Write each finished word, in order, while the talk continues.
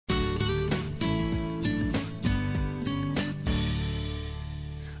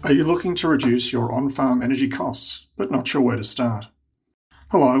Are you looking to reduce your on-farm energy costs, but not sure where to start?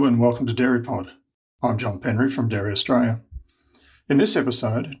 Hello and welcome to DairyPod. I'm John Penry from Dairy Australia. In this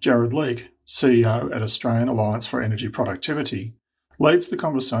episode, Jared Leake, CEO at Australian Alliance for Energy Productivity, leads the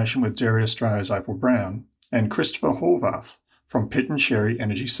conversation with Dairy Australia's April Brown and Christopher Horvath from Pitt & Sherry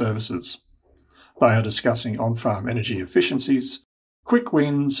Energy Services. They are discussing on-farm energy efficiencies, quick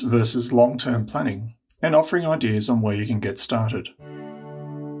wins versus long-term planning, and offering ideas on where you can get started.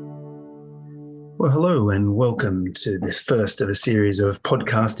 Well, hello and welcome to this first of a series of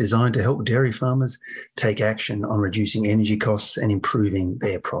podcasts designed to help dairy farmers take action on reducing energy costs and improving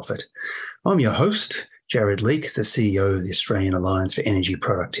their profit. I'm your host, Jared Leake, the CEO of the Australian Alliance for Energy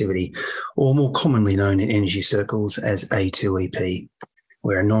Productivity, or more commonly known in energy circles as A2EP.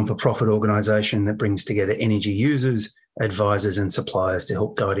 We're a non-for-profit organisation that brings together energy users, advisors and suppliers to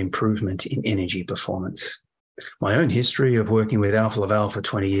help guide improvement in energy performance. My own history of working with Alfa Laval for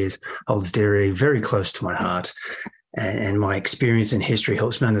 20 years holds dairy very close to my heart, and my experience and history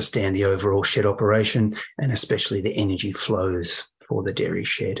helps me understand the overall shed operation and especially the energy flows for the dairy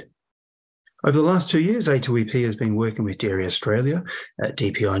shed. Over the last 2 years, A2EP has been working with Dairy Australia,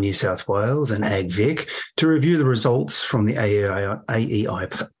 DPI New South Wales and AgVic to review the results from the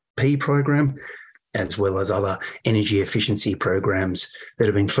AEIP program, as well as other energy efficiency programs that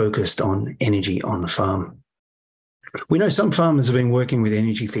have been focused on energy on the farm. We know some farmers have been working with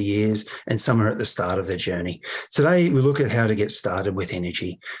energy for years and some are at the start of their journey. Today, we look at how to get started with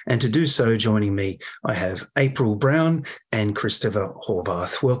energy. And to do so, joining me, I have April Brown and Christopher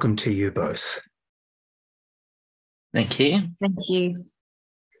Horvath. Welcome to you both. Thank you. Thank you.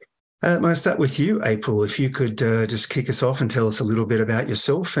 May I start with you, April? If you could just kick us off and tell us a little bit about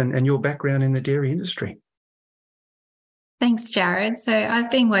yourself and your background in the dairy industry. Thanks, Jared. So I've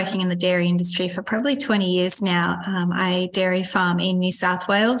been working in the dairy industry for probably 20 years now. I dairy farm in New South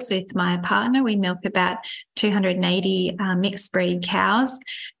Wales with my partner. We milk about 280 mixed breed cows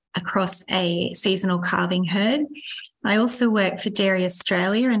across a seasonal calving herd. I also work for Dairy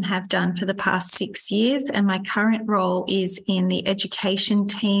Australia and have done for the past 6 years. And my current role is in the education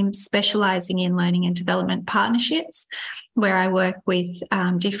team, specialising in learning and development partnerships, where I work with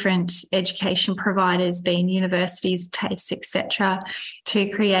different education providers, being universities, TAFEs, etc., to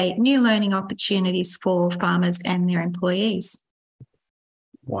create new learning opportunities for farmers and their employees.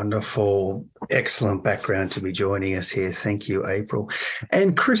 Wonderful. Excellent background to be joining us here. Thank you, April.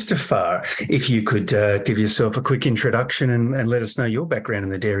 And Christopher, if you could give yourself a quick introduction and let us know your background in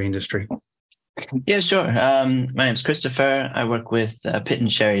the dairy industry. Yeah, sure. My name's Christopher. I work with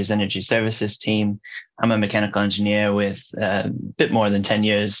Pitt & Sherry's Energy Services team. I'm a mechanical engineer with a bit more than 10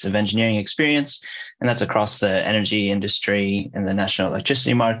 years of engineering experience, and that's across the energy industry and the national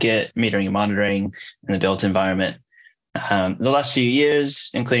electricity market, metering and monitoring, and the built environment. The last few years,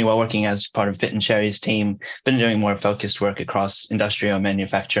 including while working as part of Pitt & Sherry's team, been doing more focused work across industrial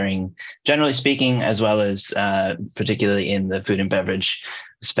manufacturing, generally speaking, as well as particularly in the food and beverage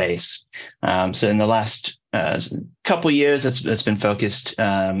space. So in the last couple of years, it's been focused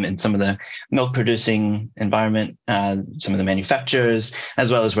in some of the milk producing environment, some of the manufacturers,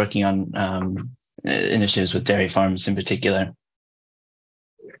 as well as working on initiatives with dairy farms in particular.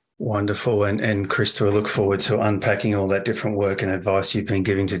 Wonderful. And Christopher, look forward to unpacking all that different work and advice you've been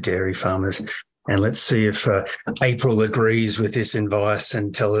giving to dairy farmers. And let's see if April agrees with this advice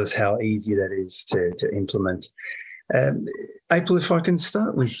and tell us how easy that is to implement. April, if I can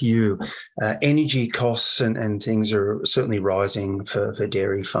start with you, energy costs and things are certainly rising for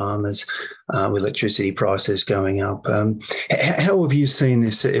dairy farmers with electricity prices going up. How have you seen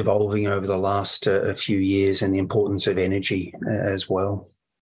this evolving over the last few years and the importance of energy as well?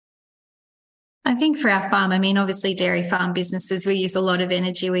 I think for our farm, obviously dairy farm businesses, we use a lot of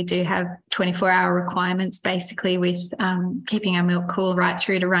energy. We do have 24-hour requirements, basically, with keeping our milk cool right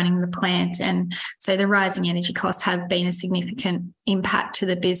through to running the plant. And so the rising energy costs have been a significant impact to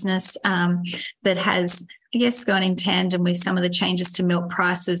the business that has, I guess, gone in tandem with some of the changes to milk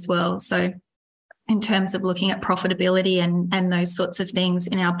price as well. So in terms of looking at profitability and those sorts of things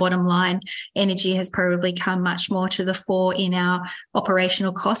in our bottom line, energy has probably come much more to the fore in our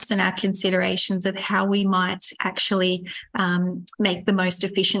operational costs and our considerations of how we might actually make the most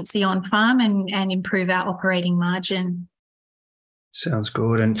efficiency on farm and improve our operating margin. Sounds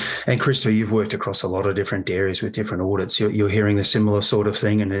good. And Christopher, you've worked across a lot of different dairies with different audits. You're hearing the similar sort of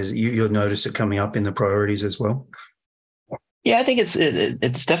thing, and you'll notice it coming up in the priorities as well? Yeah, I think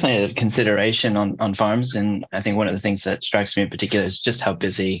it's definitely a consideration on farms, and I think one of the things that strikes me in particular is just how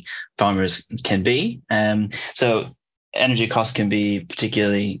busy farmers can be. So energy costs can be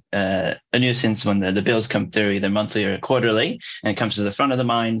particularly a nuisance when the bills come through either monthly or quarterly, and it comes to the front of the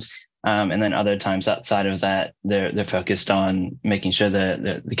mind. And then other times outside of that, they're focused on making sure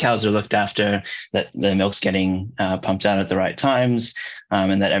the cows are looked after, that the milk's getting pumped out at the right times,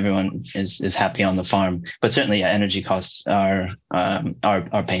 and that everyone is happy on the farm. But certainly, energy costs are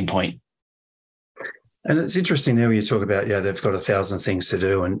our pain point. And it's interesting there when you talk about, they've got 1,000 things to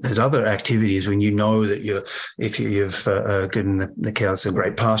do, and there's other activities when you know that if you've given the cows a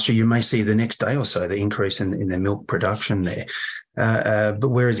great pasture, you may see the next day or so the increase in the milk production there. But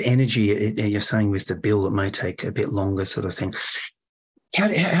whereas energy, you're saying with the bill, it may take a bit longer, sort of thing.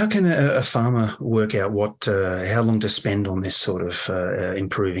 How can a farmer work out how long to spend on this sort of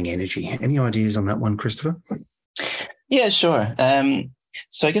improving energy? Any ideas on that one, Christopher? Yeah, sure.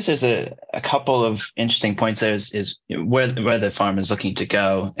 So I guess there's a couple of interesting points there is where the farmer is looking to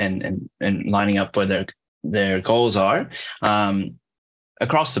go and lining up where their goals are.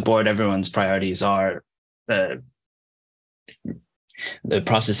 Across the board, everyone's priorities are the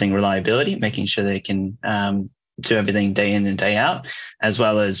processing reliability, making sure they can do everything day in and day out, as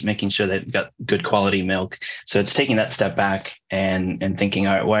well as making sure they've got good quality milk. So it's taking that step back and thinking,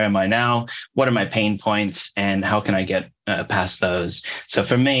 all right, where am I now? What are my pain points, and how can I get past those? So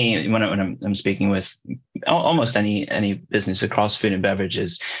for me, when I'm speaking with almost any business across food and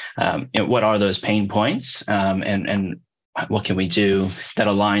beverages, what are those pain points, and what can we do that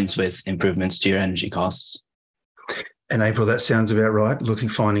aligns with improvements to your energy costs? And April, that sounds about right.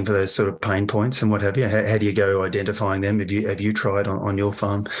 Finding for those sort of pain points and what have you. How do you go identifying them? Have you tried on your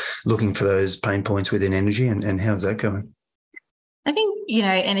farm looking for those pain points within energy, and how's that going? I think,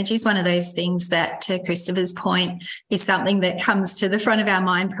 energy is one of those things that, to Christopher's point, is something that comes to the front of our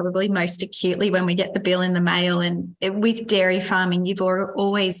mind probably most acutely when we get the bill in the mail. And with dairy farming, you've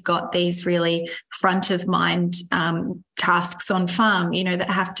always got these really front of mind tasks on farm, that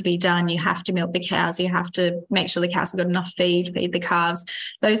have to be done. You have to milk the cows. You have to make sure the cows have got enough feed the calves.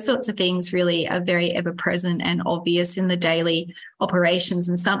 Those sorts of things really are very ever present and obvious in the daily operations.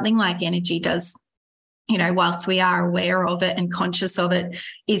 And something like energy does, whilst we are aware of it and conscious of it,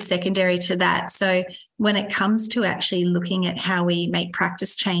 is secondary to that. So when it comes to actually looking at how we make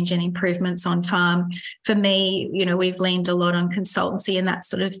practice change and improvements on farm, for me, we've leaned a lot on consultancy and that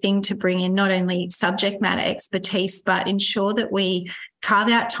sort of thing to bring in not only subject matter expertise, but ensure that we carve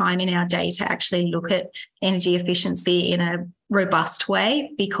out time in our day to actually look at energy efficiency in a robust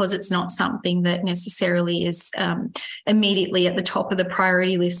way, because it's not something that necessarily is immediately at the top of the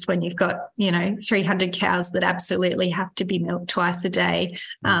priority list when you've got 300 cows that absolutely have to be milked twice a day,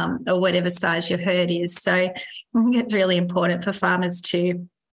 or whatever size your herd is. So I think it's really important for farmers to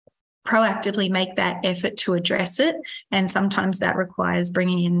proactively make that effort to address it. And sometimes that requires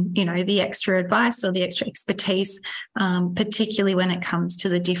bringing in, the extra advice or the extra expertise, particularly when it comes to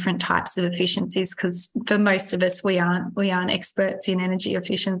the different types of efficiencies, because for most of us, we aren't experts in energy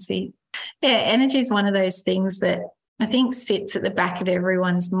efficiency. Yeah, energy is one of those things that I think sits at the back of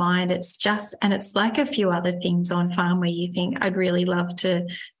everyone's mind. It's like a few other things on farm where you think, I'd really love to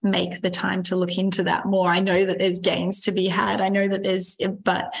make the time to look into that more. I know that there's gains to be had. I know that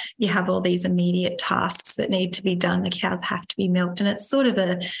but you have all these immediate tasks that need to be done. The cows have to be milked. And it's sort of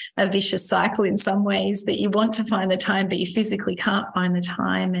a vicious cycle in some ways, that you want to find the time, but you physically can't find the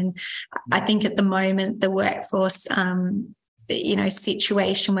time. And I think at the moment, the workforce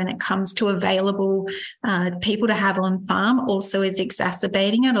situation when it comes to available people to have on farm also is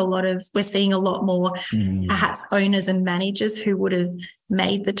exacerbating it. We're seeing a lot more perhaps owners and managers who would have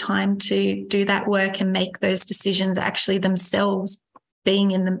made the time to do that work and make those decisions actually themselves,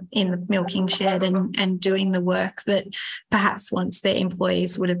 being in the milking shed and doing the work that perhaps once their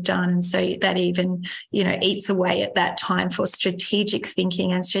employees would have done. And so that even, eats away at that time for strategic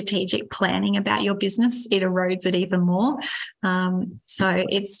thinking and strategic planning about your business. It erodes it even more. So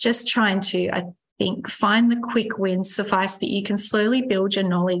it's just trying to, I think, find the quick wins, suffice that you can slowly build your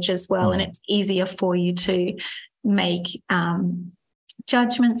knowledge as well. And it's easier for you to make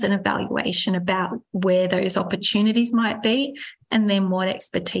judgments and evaluation about where those opportunities might be, and then what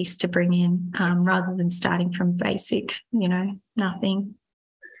expertise to bring in, rather than starting from basic, nothing.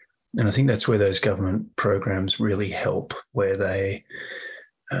 And I think that's where those government programs really help, where they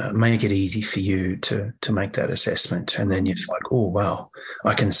make it easy for you to make that assessment. And then you're like, oh, wow,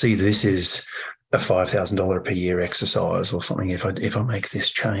 I can see this is a $5,000 per year exercise or something if I make this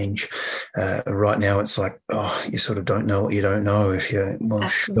change. Right now it's like, you sort of don't know what you don't know.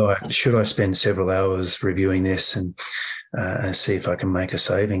 Should I spend several hours reviewing this and see if I can make a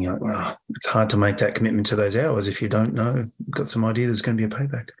saving? It's hard to make that commitment to those hours if you don't know, got some idea there's going to be a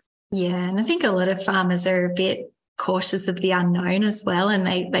payback. Yeah, and I think a lot of farmers are a bit cautious of the unknown as well, and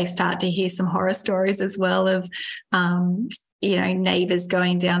they start to hear some horror stories as well of neighbours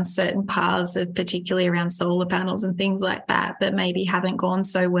going down certain paths, of particularly around solar panels and things like that maybe haven't gone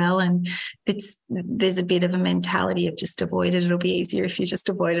so well. And there's a bit of a mentality of just avoid it. It'll be easier if you just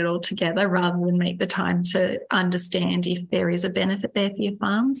avoid it altogether rather than make the time to understand if there is a benefit there for your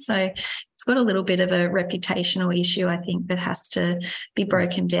farm. So it's got a little bit of a reputational issue, I think, that has to be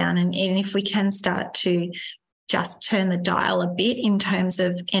broken down. And if we can start to just turn the dial a bit in terms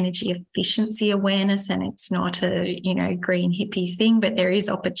of energy efficiency awareness, and it's not a green hippie thing, but there is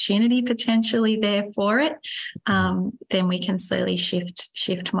opportunity potentially there for it, then we can slowly shift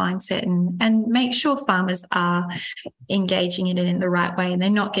mindset and make sure farmers are engaging in it in the right way, and they're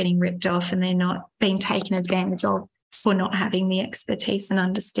not getting ripped off and they're not being taken advantage of for not having the expertise and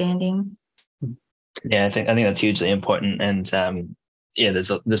understanding. Yeah, I think that's hugely important, and there's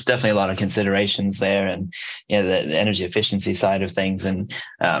definitely a lot of considerations there, and the energy efficiency side of things, and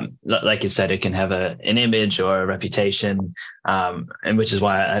like you said, it can have an image or a reputation, and which is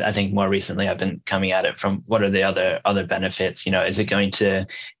why I think more recently I've been coming at it from what are the other benefits. Is it going to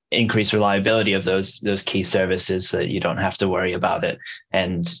increase reliability of those key services so that you don't have to worry about it,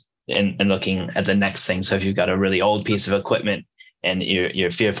 and looking at the next thing. So if you've got a really old piece of equipment and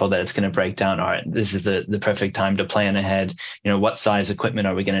you're fearful that it's going to break down, all right, this is the perfect time to plan ahead. What size equipment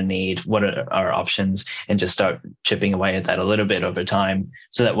are we going to need? What are our options? And just start chipping away at that a little bit over time,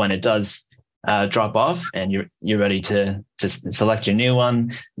 so that when it does drop off and you're ready to select your new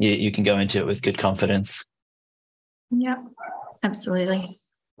one, you can go into it with good confidence. Yeah, absolutely.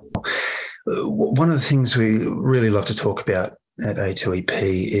 One of the things we really love to talk about at A2EP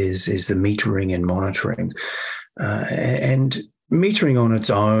is the metering and monitoring, and metering on its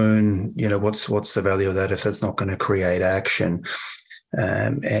own, what's the value of that if it's not going to create action?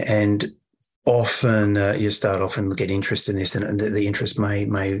 And often you start off and get interest in this, and the interest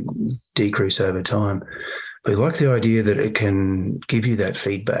may decrease over time. But I like the idea that it can give you that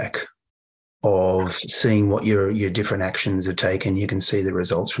feedback of seeing what your different actions are taken. You can see the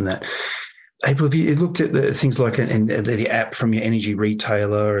results from that. April, have you looked at the things like the app from your energy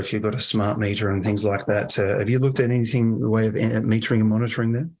retailer, if you've got a smart meter and things like that? Have you looked at anything the way of metering and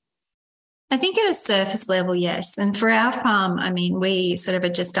monitoring there? I think at a surface level, yes. And for our farm, we sort of are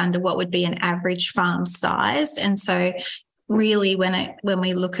just under what would be an average farm size. And so really when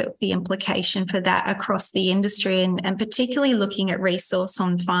we look at the implication for that across the industry, and particularly looking at resource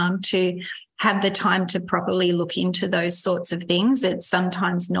on farm to have the time to properly look into those sorts of things, it's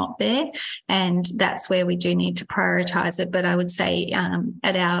sometimes not there, and that's where we do need to prioritise it. But I would say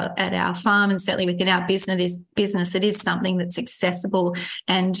at our farm, and certainly within our business, it is something that's accessible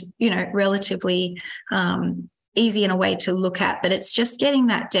and relatively easy in a way to look at, but it's just getting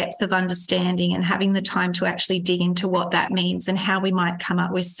that depth of understanding and having the time to actually dig into what that means and how we might come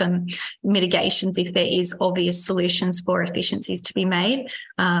up with some mitigations if there is obvious solutions for efficiencies to be made.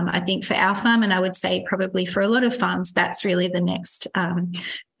 I think for our farm, and I would say probably for a lot of farms, that's really the next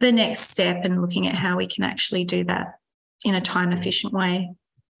step, and looking at how we can actually do that in a time efficient way.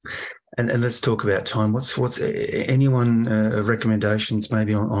 And let's talk about time. What's anyone recommendations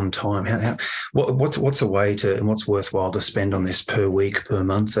maybe on time? What's a way to, and what's worthwhile to spend on this per week, per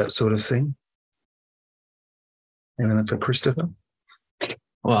month, that sort of thing? Anything for Christopher?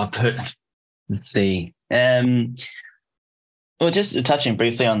 Well, let's see. Just touching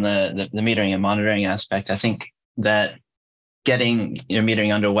briefly on the metering and monitoring aspect, I think that getting your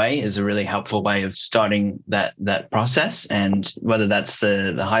metering underway is a really helpful way of starting that process. And whether that's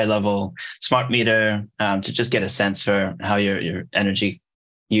the high level smart meter, to just get a sense for how your energy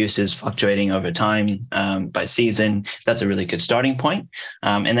use is fluctuating over time, by season, that's a really good starting point.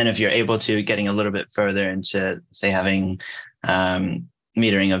 And then if you're able to getting a little bit further into, say, having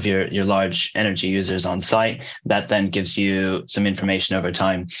metering of your large energy users on site, that then gives you some information over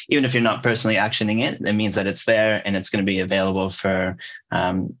time. Even if you're not personally actioning it, it means that it's there and it's going to be available for,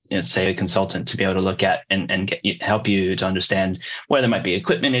 say, a consultant to be able to look at and help you to understand where there might be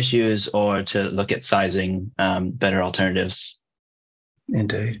equipment issues, or to look at sizing better alternatives.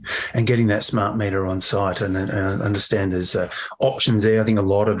 Indeed. And getting that smart meter on site, and understand there's options there. I think a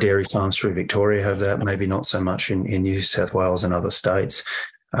lot of dairy farms through Victoria have that, maybe not so much in New South Wales and other states.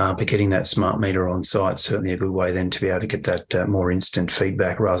 But getting that smart meter on site is certainly a good way then to be able to get that more instant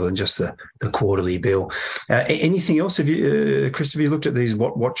feedback rather than just the quarterly bill. Anything else? Have you, Christopher, you looked at these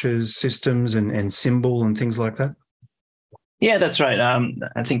Wattwatchers systems and Symbol and things like that? Yeah, that's right.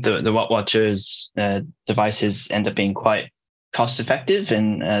 I think the Wattwatchers devices end up being quite cost effective,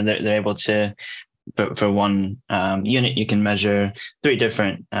 and they're able to for one unit, you can measure 3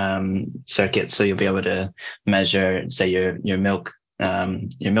 different circuits. So you'll be able to measure, say, your milk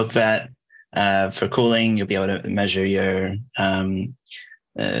vat. For cooling, you'll be able to measure your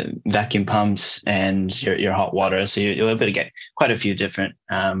vacuum pumps and your hot water. So you'll be able to get quite a few different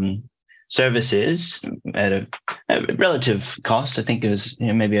services at a relative cost. I think it was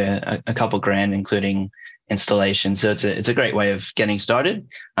maybe a couple grand, including installation. So it's a great way of getting started.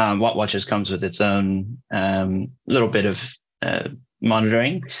 Wattwatchers comes with its own little bit of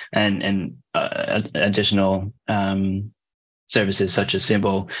monitoring and additional services such as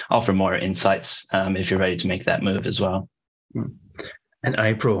Symbol offer more insights if you're ready to make that move as well. And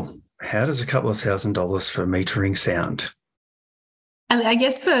April, how does a couple of $1,000 for metering sound? And I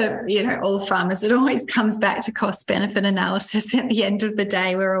guess for all farmers, it always comes back to cost benefit analysis. At the end of the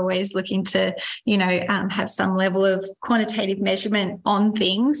day, we're always looking to have some level of quantitative measurement on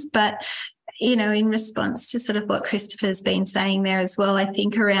things. But in response to sort of what Christopher's been saying there as well, I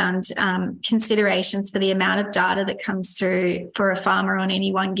think around considerations for the amount of data that comes through for a farmer on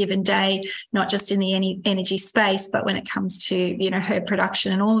any one given day, not just in the energy space, but when it comes to, herd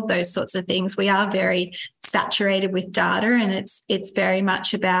production and all of those sorts of things, we are very saturated with data, and it's very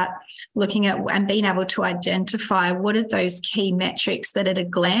much about looking at and being able to identify what are those key metrics that at a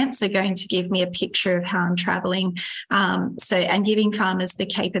glance are going to give me a picture of how I'm travelling. And giving farmers the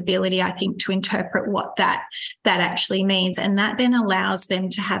capability, I think, to interpret what that actually means, and that then allows them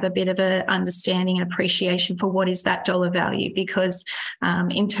to have a bit of a understanding and appreciation for what is that dollar value, because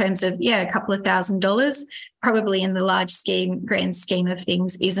in terms of a couple of $1,000, probably in the grand scheme of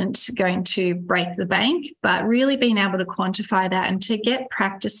things isn't going to break the bank, but really being able to quantify that and to get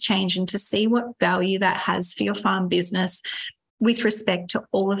practice change and to see what value that has for your farm business with respect to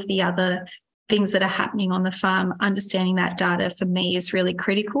all of the other things that are happening on the farm. Understanding that data for me is really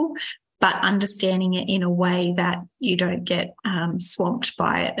critical, but understanding it in a way that you don't get swamped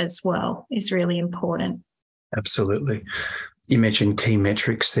by it as well is really important. Absolutely. You mentioned key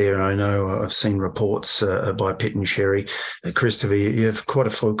metrics there, and I know I've seen reports by Pitt and Sherry. Christopher, you have quite a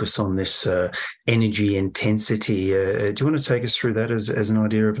focus on this energy intensity. Do you want to take us through that as an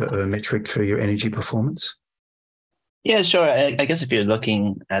idea of a metric for your energy performance? Yeah, sure. I guess if you're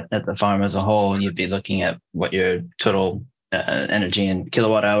looking at the farm as a whole, you'd be looking at what your total energy in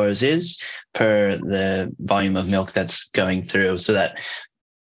kilowatt hours is per the volume of milk that's going through. So that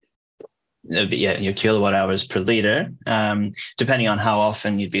your kilowatt hours per liter. Depending on how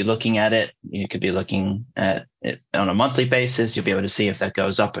often you'd be looking at it, you could be looking at it on a monthly basis. You'll be able to see if that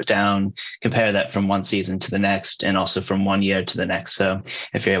goes up or down, compare that from one season to the next, and also from one year to the next. So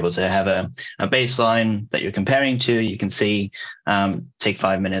if you're able to have a baseline that you're comparing to, you can see, take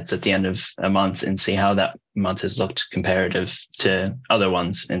 5 minutes at the end of a month and see how that month has looked comparative to other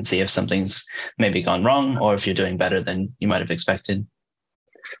ones, and see if something's maybe gone wrong or if you're doing better than you might have expected.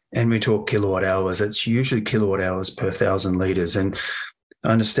 And we talk kilowatt hours, it's usually kilowatt hours per 1,000 litres. And I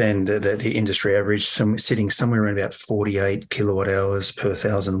understand that the industry average sitting somewhere around about 48 kilowatt hours per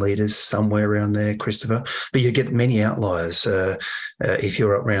 1,000 litres, somewhere around there, Christopher. But you get many outliers. If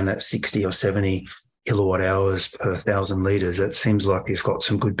you're up around that 60 or 70 kilowatt hours per 1,000 litres, that seems like you've got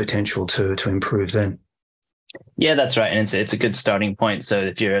some good potential to improve then. Yeah, that's right. And it's a good starting point. So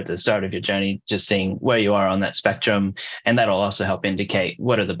if you're at the start of your journey, just seeing where you are on that spectrum, and that'll also help indicate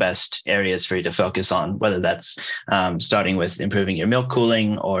what are the best areas for you to focus on, whether that's starting with improving your milk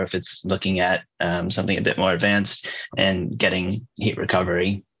cooling, or if it's looking at something a bit more advanced and getting heat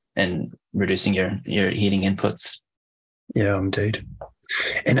recovery and reducing your heating inputs. Yeah, indeed.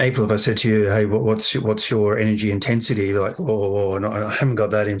 And April, if I said to you, hey, what's your energy intensity? Like, no, I haven't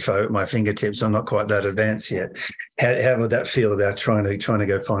got that info at my fingertips. I'm not quite that advanced yet. How would that feel about trying to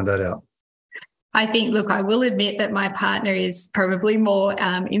go find that out? I think, look, I will admit that my partner is probably more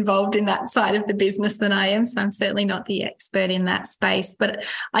involved in that side of the business than I am. So I'm certainly not the expert in that space. But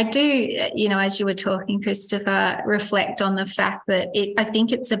I do, as you were talking, Christopher, reflect on the fact that I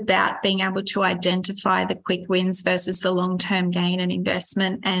think it's about being able to identify the quick wins versus the long-term gain and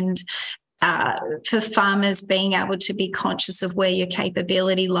investment. And for farmers, being able to be conscious of where your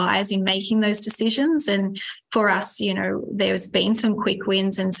capability lies in making those decisions. And for us, there's been some quick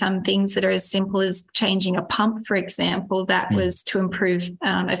wins and some things that are as simple as changing a pump, for example, that was to improve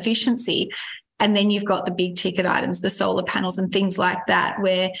efficiency. And then you've got the big ticket items, the solar panels and things like that,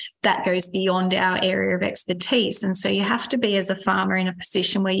 where that goes beyond our area of expertise. And so you have to be, as a farmer, in a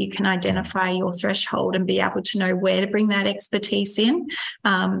position where you can identify your threshold and be able to know where to bring that expertise in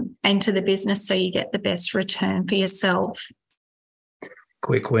and to the business, so you get the best return for yourself.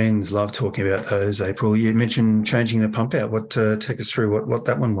 Quick wins. Love talking about those, April. You mentioned changing the pump out. Take us through what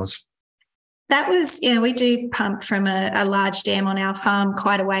that one was. That was, we do pump from a large dam on our farm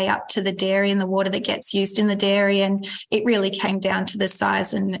quite a way up to the dairy and the water that gets used in the dairy. And it really came down to the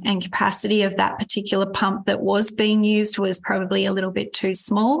size and capacity of that particular pump that was being used was probably a little bit too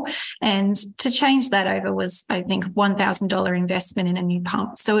small. And to change that over was, I think, $1,000 investment in a new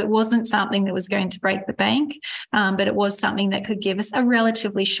pump. So it wasn't something that was going to break the bank, but it was something that could give us a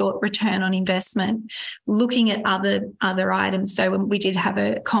relatively short return on investment. Looking at other items, so we did have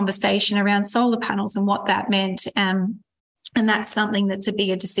a conversation around solar panels and what that meant. And that's something that's a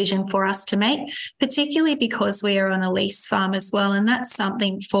bigger decision for us to make, particularly because we are on a lease farm as well. And that's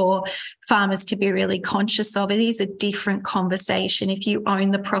something for farmers to be really conscious of. It is a different conversation if you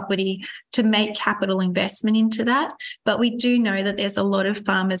own the property to make capital investment into that. But we do know that there's a lot of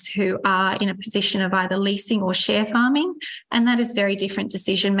farmers who are in a position of either leasing or share farming. And that is very different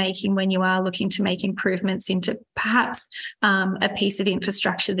decision making when you are looking to make improvements into perhaps a piece of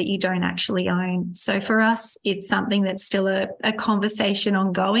infrastructure that you don't actually own. So for us, it's something that's still a conversation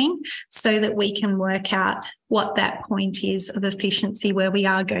ongoing so that we can work out what that point is of efficiency where we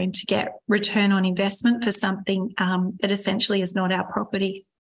are going to get return on investment for something that essentially is not our property.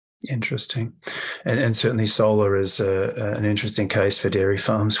 Interesting. And certainly solar is an interesting case for dairy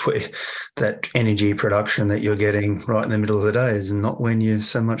farms where that energy production that you're getting right in the middle of the day is not when you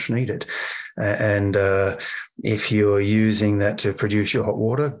so much need it. And if you're using that to produce your hot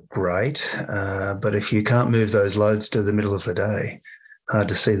water, great. But if you can't move those loads to the middle of the day, hard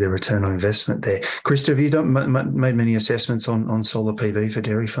to see the return on investment there. Krista, have you made many assessments on solar PV for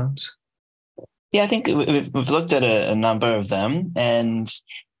dairy farms? Yeah, I think we've looked at a number of them. And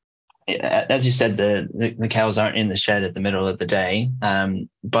as you said, the cows aren't in the shed at the middle of the day.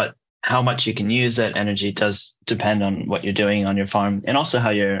 But how much you can use that energy does depend on what you're doing on your farm and also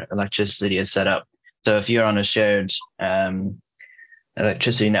how your electricity is set up. So if you're on a shared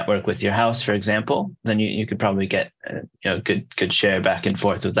electricity network with your house, for example, then you could probably get good share back and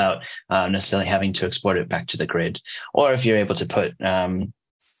forth without necessarily having to export it back to the grid. Or if you're able to put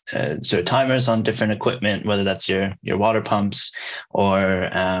sort of timers on different equipment, whether that's your water pumps or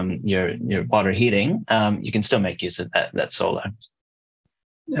your water heating, you can still make use of that solar.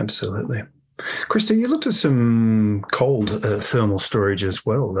 Absolutely. Krista, you looked at some cold thermal storage as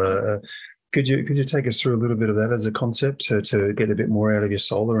well. Could you take us through a little bit of that as a concept to get a bit more out of your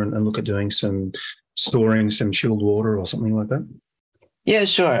solar and look at doing storing some chilled water or something like that? Yeah,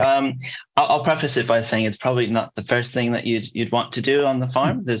 sure. I'll preface it by saying it's probably not the first thing that you'd want to do on the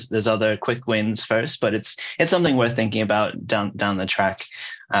farm. There's other quick wins first, but it's something worth thinking about down the track.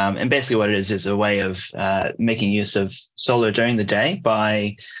 And basically what it is a way of making use of solar during the day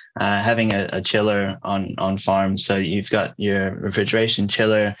by having a chiller on farm. So you've got your refrigeration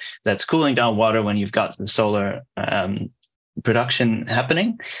chiller that's cooling down water when you've got the solar production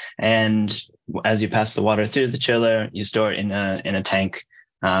happening. And as you pass the water through the chiller, you store it in a tank.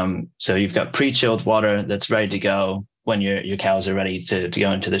 So you've got pre-chilled water that's ready to go when your cows are ready to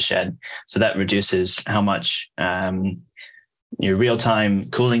go into the shed. So that reduces how much your real-time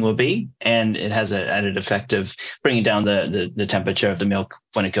cooling will be, and it has an added effect of bringing down the temperature of the milk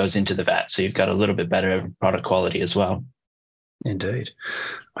when it goes into the vat. So you've got a little bit better product quality as well. Indeed.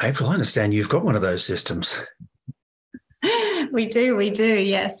 April, I understand you've got one of those systems. We do.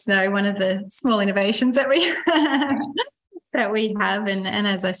 Yes. No, one of the small innovations that we have. And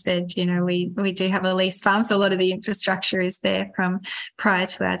as I said, we do have a lease farm. So a lot of the infrastructure is there from prior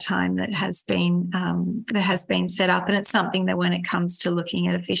to our time that has been set up. And it's something that when it comes to looking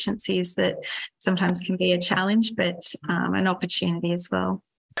at efficiencies that sometimes can be a challenge, but an opportunity as well.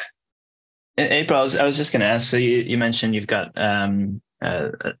 April, I was just going to ask, so you mentioned you've got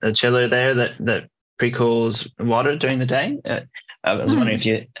a chiller there that pre-cools water during the day. I was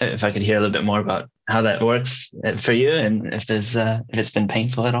wondering if I could hear a little bit more about how that works for you and if it's been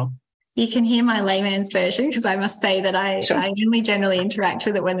painful at all. You can hear my layman's version because I must say that I only generally interact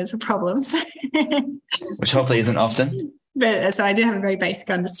with it when there's a problem. Which hopefully isn't often. But so I do have a very basic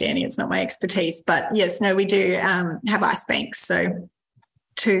understanding. It's not my expertise, but yes, no, we do have ice banks. So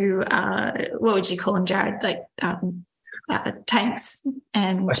what would you call them, Jared? Like tanks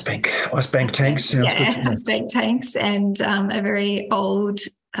and ice bank tanks. Yeah, ice bank tanks and a very old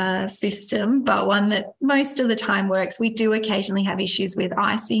system, but one that most of the time works. We do occasionally have issues with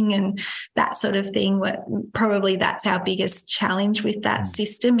icing and that sort of thing. Probably that's our biggest challenge with that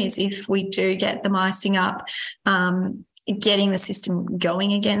system is if we do get them icing up, getting the system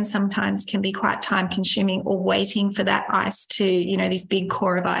going again sometimes can be quite time consuming, or waiting for that ice to, this big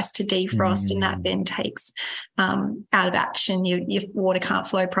core of ice to defrost, and that then takes out of action. Your water can't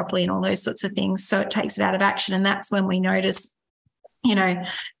flow properly and all those sorts of things. So it takes it out of action. And that's when we notice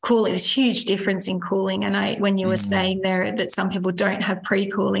cooling. There's huge difference in cooling. And when you were saying there that some people don't have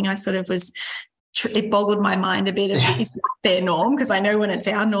pre-cooling, I sort of it boggled my mind a bit. Is that their norm? Because I know when it's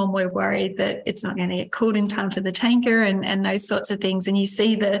our norm, we're worried that it's not going to get cooled in time for the tanker and those sorts of things. And you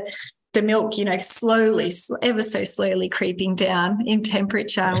see the milk, slowly, ever so slowly creeping down in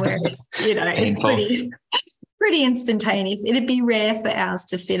temperature, where it's, it's pretty instantaneous. It'd be rare for ours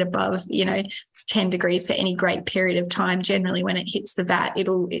to sit above, 10 degrees for any great period of time. Generally, when it hits the vat,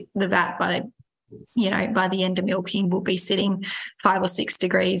 the vat by the end of milking will be sitting 5 or 6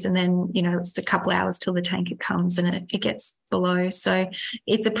 degrees, and then it's a couple of hours till the tanker comes and it gets below. So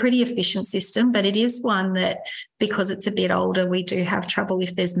it's a pretty efficient system, but it is one that, because it's a bit older, we do have trouble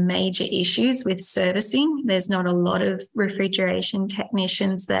if there's major issues with servicing. There's not a lot of refrigeration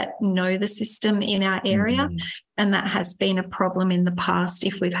technicians that know the system in our area, and that has been a problem in the past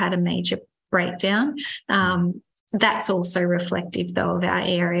if we've had a major breakdown. That's also reflective, though, of our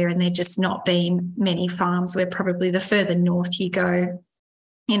area, and there just not been many farms. Where probably the further north you go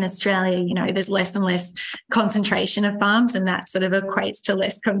in Australia, there's less and less concentration of farms, and that sort of equates to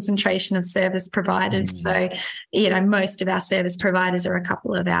less concentration of service providers. So, most of our service providers are a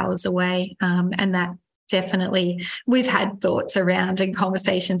couple of hours away, and that definitely, we've had thoughts around and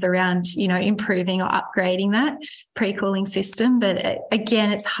conversations around, improving or upgrading that pre-cooling system. But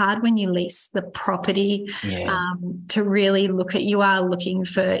again, it's hard when you lease the property to really you are looking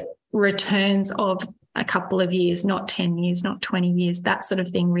for returns of a couple of years, not 10 years, not 20 years. That sort of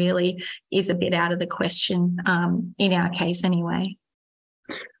thing really is a bit out of the question in our case anyway.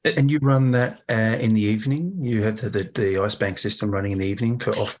 And you run that in the evening? You have the ice bank system running in the evening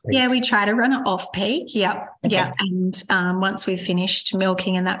for off-peak? Yeah, we try to run it off-peak, yep. And once we've finished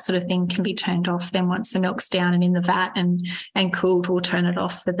milking and that sort of thing can be turned off, then once the milk's down and in the vat and cooled, we'll turn it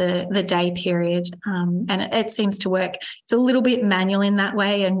off for the day period. And it seems to work. It's a little bit manual in that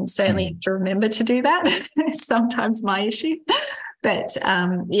way, and certainly have to remember to do that. It's sometimes my issue. But,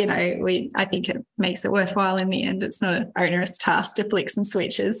 I think it makes it worthwhile in the end. It's not an onerous task to flick some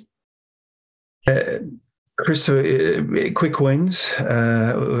switches. Chris, quick wins.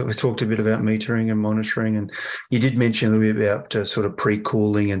 We talked a bit about metering and monitoring, and you did mention a little bit about sort of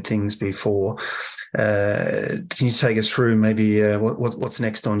pre-cooling and things before. Can you take us through maybe what's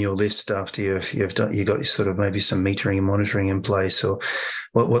next on your list after you've got sort of maybe some metering and monitoring in place, or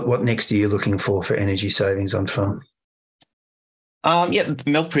what next are you looking for energy savings on farm?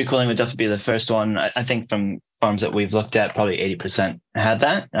 Milk pre-cooling would definitely be the first one. I think from farms that we've looked at, probably 80% had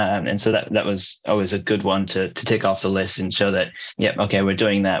that. And so that was always a good one to tick off the list and show that, we're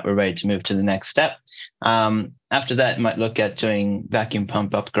doing that. We're ready to move to the next step. After that, you might look at doing vacuum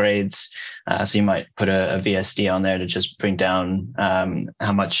pump upgrades. So you might put a VSD on there to just bring down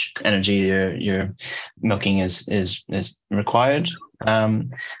how much energy your milking is required.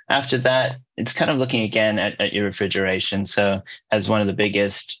 After that, it's kind of looking again at your refrigeration. So as one of the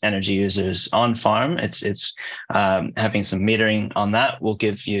biggest energy users on farm, it's having some metering on that will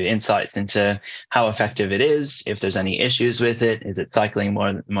give you insights into how effective it is, if there's any issues with it, is it cycling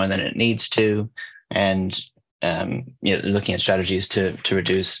more than it needs to, and looking at strategies to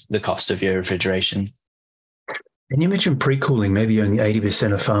reduce the cost of your refrigeration. And you mentioned pre-cooling. Maybe only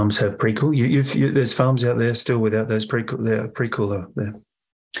 80% of farms have pre-cool. There's farms out there still without those pre-cooler there.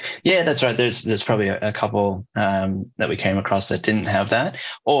 Yeah, that's right. There's probably a couple that we came across that didn't have that,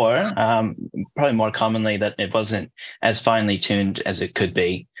 or probably more commonly that it wasn't as finely tuned as it could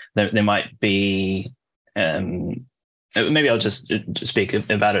be. There might be. Maybe I'll just speak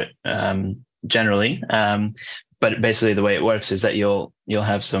about it generally. But basically, the way it works is that you'll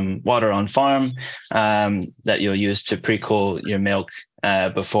have some water on farm that you'll use to pre-cool your milk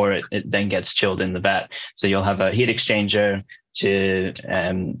before it then gets chilled in the vat. So you'll have a heat exchanger to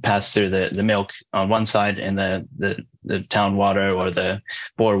pass through the milk on one side and the town water or the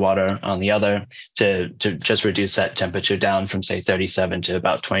bore water on the other to just reduce that temperature down from, say, 37 to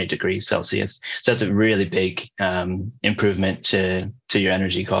about 20 degrees Celsius. So that's a really big improvement to your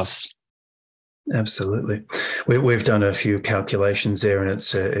energy costs. Absolutely. We've done a few calculations there, and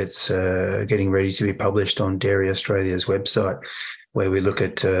it's getting ready to be published on Dairy Australia's website, where we look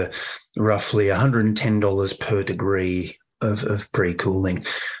at roughly $110 per degree of pre-cooling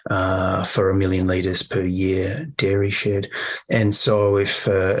for 1 million litres per year dairy shed. And so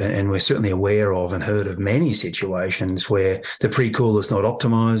and we're certainly aware of and heard of many situations where the pre-cooler is not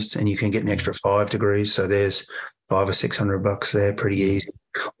optimised and you can get an extra 5 degrees. So there's $500 or $600 there, pretty easy.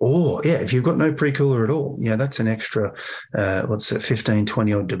 Or, if you've got no pre-cooler at all, that's an extra, 15,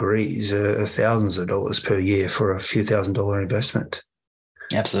 20 odd degrees, thousands of dollars per year for a few $1,000 investment.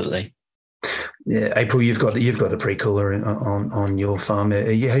 Absolutely. Yeah, April, you've got the pre-cooler on your farm. How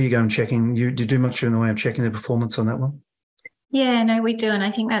are you going checking? Do you do much in the way of checking the performance on that one? Yeah, no, we do. And I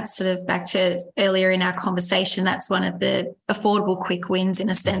think that's sort of back to earlier in our conversation. That's one of the affordable quick wins in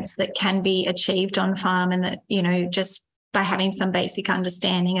a sense that can be achieved on farm, and that, just by having some basic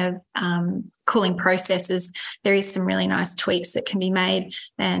understanding of cooling processes, there is some really nice tweaks that can be made.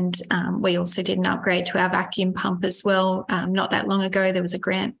 And we also did an upgrade to our vacuum pump as well. Not that long ago, there was a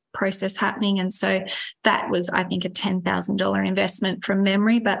grant process happening. And so that was, I think, a $10,000 investment from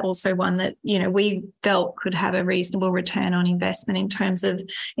memory, but also one that, we felt could have a reasonable return on investment in terms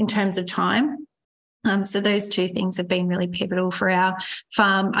of time. So those two things have been really pivotal for our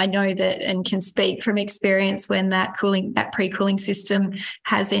farm. I know that, and can speak from experience, when that pre-cooling system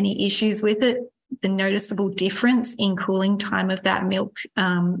has any issues with it, the noticeable difference in cooling time of that milk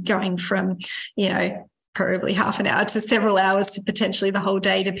going from, probably half an hour to several hours to potentially the whole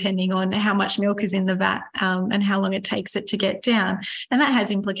day, depending on how much milk is in the vat and how long it takes it to get down. And that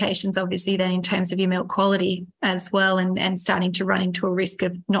has implications, obviously, then in terms of your milk quality as well, and starting to run into a risk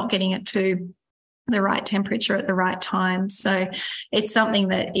of not getting it to the right temperature at the right time. So it's something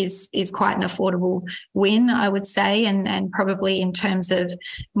that is quite an affordable win, I would say, and probably in terms of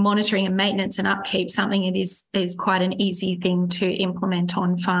monitoring and maintenance and upkeep, something it is quite an easy thing to implement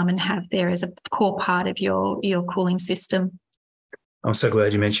on farm and have there as a core part of your cooling system. I'm so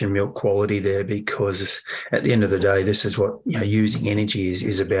glad you mentioned milk quality there, because at the end of the day, this is what using energy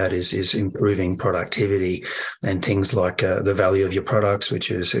is about, is improving productivity and things like the value of your products, which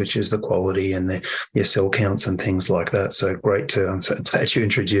is the quality and your cell counts and things like that. So great I'm so glad you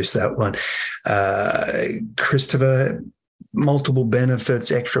introduced that one. Christopher, multiple benefits,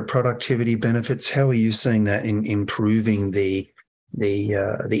 extra productivity benefits. How are you seeing that in improving the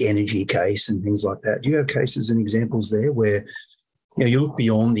energy case and things like that? Do you have cases and examples there where you look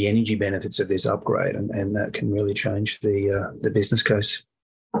beyond the energy benefits of this upgrade, and that can really change the business case?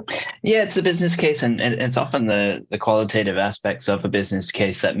 Yeah, it's the business case, and it's often the qualitative aspects of a business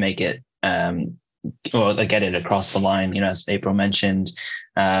case that make it or that get it across the line. As April mentioned,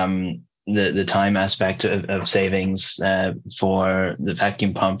 the time aspect of savings for the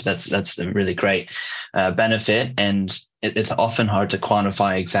vacuum pump, that's a really great benefit, and it's often hard to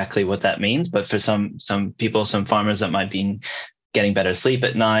quantify exactly what that means. But for some people, some farmers, that might be getting better sleep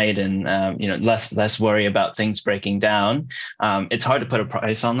at night and less worry about things breaking down. It's hard to put a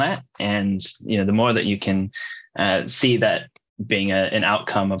price on that, and the more that you can see that being an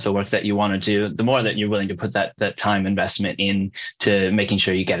outcome of the work that you want to do, the more that you're willing to put that time investment in to making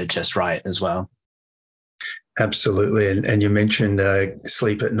sure you get it just right as well. Absolutely. And you mentioned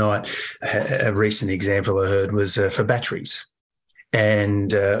sleep at night. A recent example I heard was for batteries.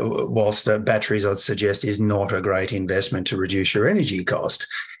 And whilst batteries, I'd suggest, is not a great investment to reduce your energy cost,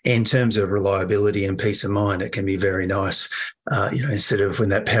 in terms of reliability and peace of mind, it can be very nice. Instead of when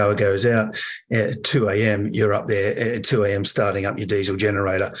that power goes out at 2 a.m., you're up there at 2 a.m. starting up your diesel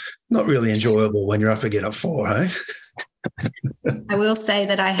generator. Not really enjoyable when you're up again at 4, hey? I will say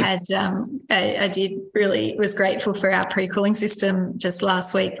that I was grateful for our pre-cooling system just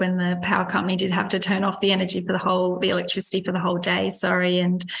last week, when the power company did have to turn off the electricity for the whole day.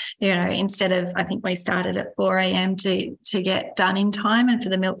 And, instead of, I think we started at 4 a.m. to get done in time and for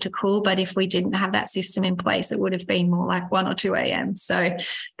the milk to cool. But if we didn't have that system in place, it would have been more like 1 or 2 a.m. So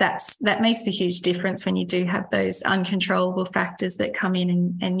that makes a huge difference when you do have those uncontrollable factors that come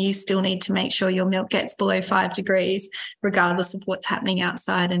in, and you still need to make sure your milk gets below 5 degrees, regardless of what's happening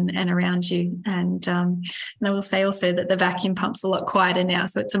outside and around you. And I will say also that the vacuum pump's a lot quieter now,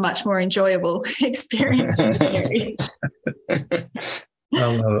 so it's a much more enjoyable experience. I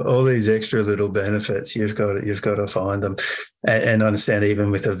love it. All these extra little benefits, you've got to find them. And understand,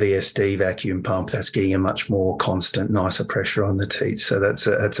 even with a VSD vacuum pump, that's getting a much more constant, nicer pressure on the teeth. So that's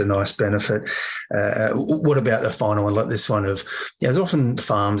a nice benefit. What about the final one, like this one of, there's often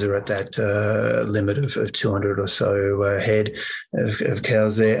farms are at that limit of 200 or so head of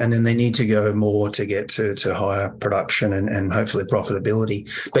cows there, and then they need to go more to get to higher production and hopefully profitability,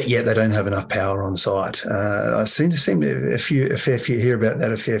 but yet they don't have enough power on site. I seem to a fair few hear about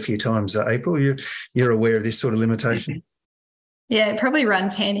that a fair few times. April, you're aware of this sort of limitation? Yeah, it probably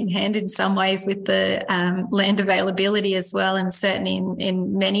runs hand in hand in some ways with the land availability as well. And certainly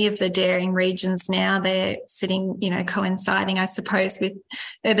in many of the dairying regions now, they're sitting, coinciding, I suppose, with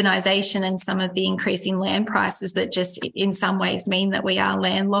urbanisation and some of the increasing land prices that just in some ways mean that we are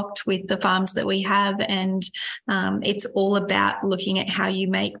landlocked with the farms that we have. And it's all about looking at how you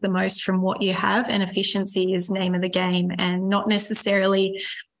make the most from what you have, and efficiency is name of the game, and not necessarily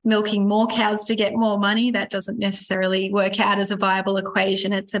milking more cows to get more money. That doesn't necessarily work out as a viable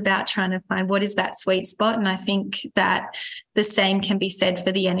equation. It's about trying to find what is that sweet spot. And I think that the same can be said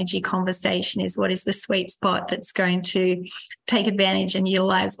for the energy conversation, is what is the sweet spot that's going to take advantage and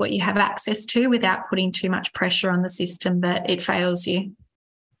utilise what you have access to without putting too much pressure on the system that it fails you.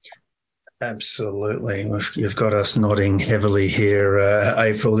 Absolutely. You've got us nodding heavily here,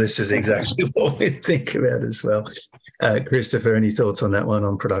 April. This is exactly what we think about as well. Christopher, any thoughts on that one,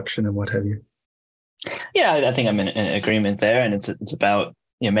 on production and what have you? Yeah, I think I'm in agreement there, and it's about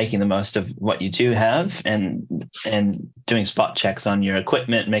making the most of what you do have and doing spot checks on your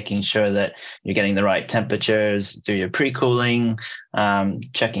equipment, making sure that you're getting the right temperatures through your pre-cooling,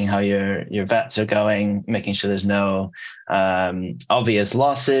 checking how your vats are going, making sure there's no obvious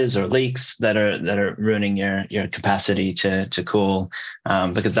losses or leaks that are ruining your capacity to cool,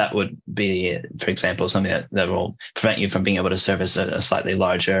 because that would be, for example, something that will prevent you from being able to service a slightly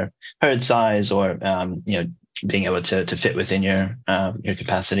larger herd size, or being able to fit within your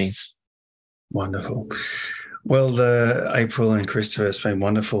capacities. Wonderful. Well, April and Christopher, it's been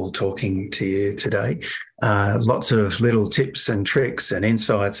wonderful talking to you today. Lots of little tips and tricks and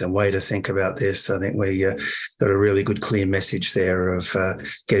insights and way to think about this. I think we got a really good, clear message there of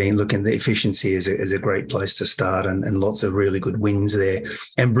looking the efficiency is a great place to start, and lots of really good wins there,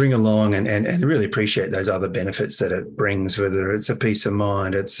 and bring along and really appreciate those other benefits that it brings, whether it's a peace of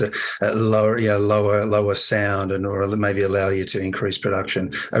mind, it's a lower sound, or maybe allow you to increase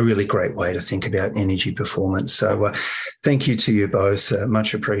production. A really great way to think about energy performance. So thank you to you both.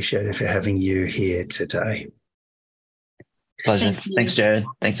 Much appreciated for having you here today. Pleasure. Thanks, Jared.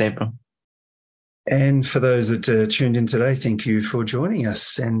 Thanks, April. And for those that tuned in today, thank you for joining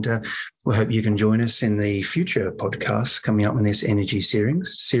us. And we hope you can join us in the future podcasts coming up in this energy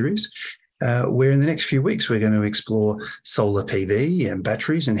series. Where in the next few weeks, we're going to explore solar PV and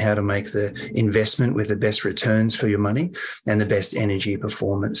batteries and how to make the investment with the best returns for your money and the best energy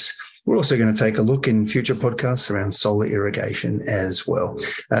performance. We're also going to take a look in future podcasts around solar irrigation as well.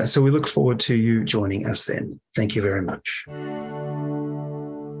 So we look forward to you joining us then. Thank you very much.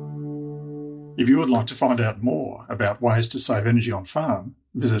 If you would like to find out more about ways to save energy on farm,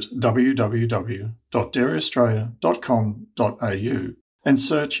 visit www.dairyaustralia.com.au and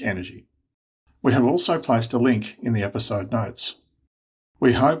search energy. We have also placed a link in the episode notes.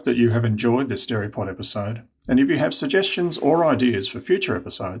 We hope that you have enjoyed this DairyPod episode, and if you have suggestions or ideas for future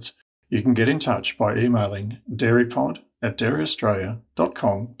episodes, you can get in touch by emailing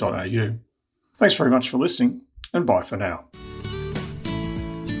dairypod@dairyaustralia.com.au. Thanks very much for listening, and bye for now.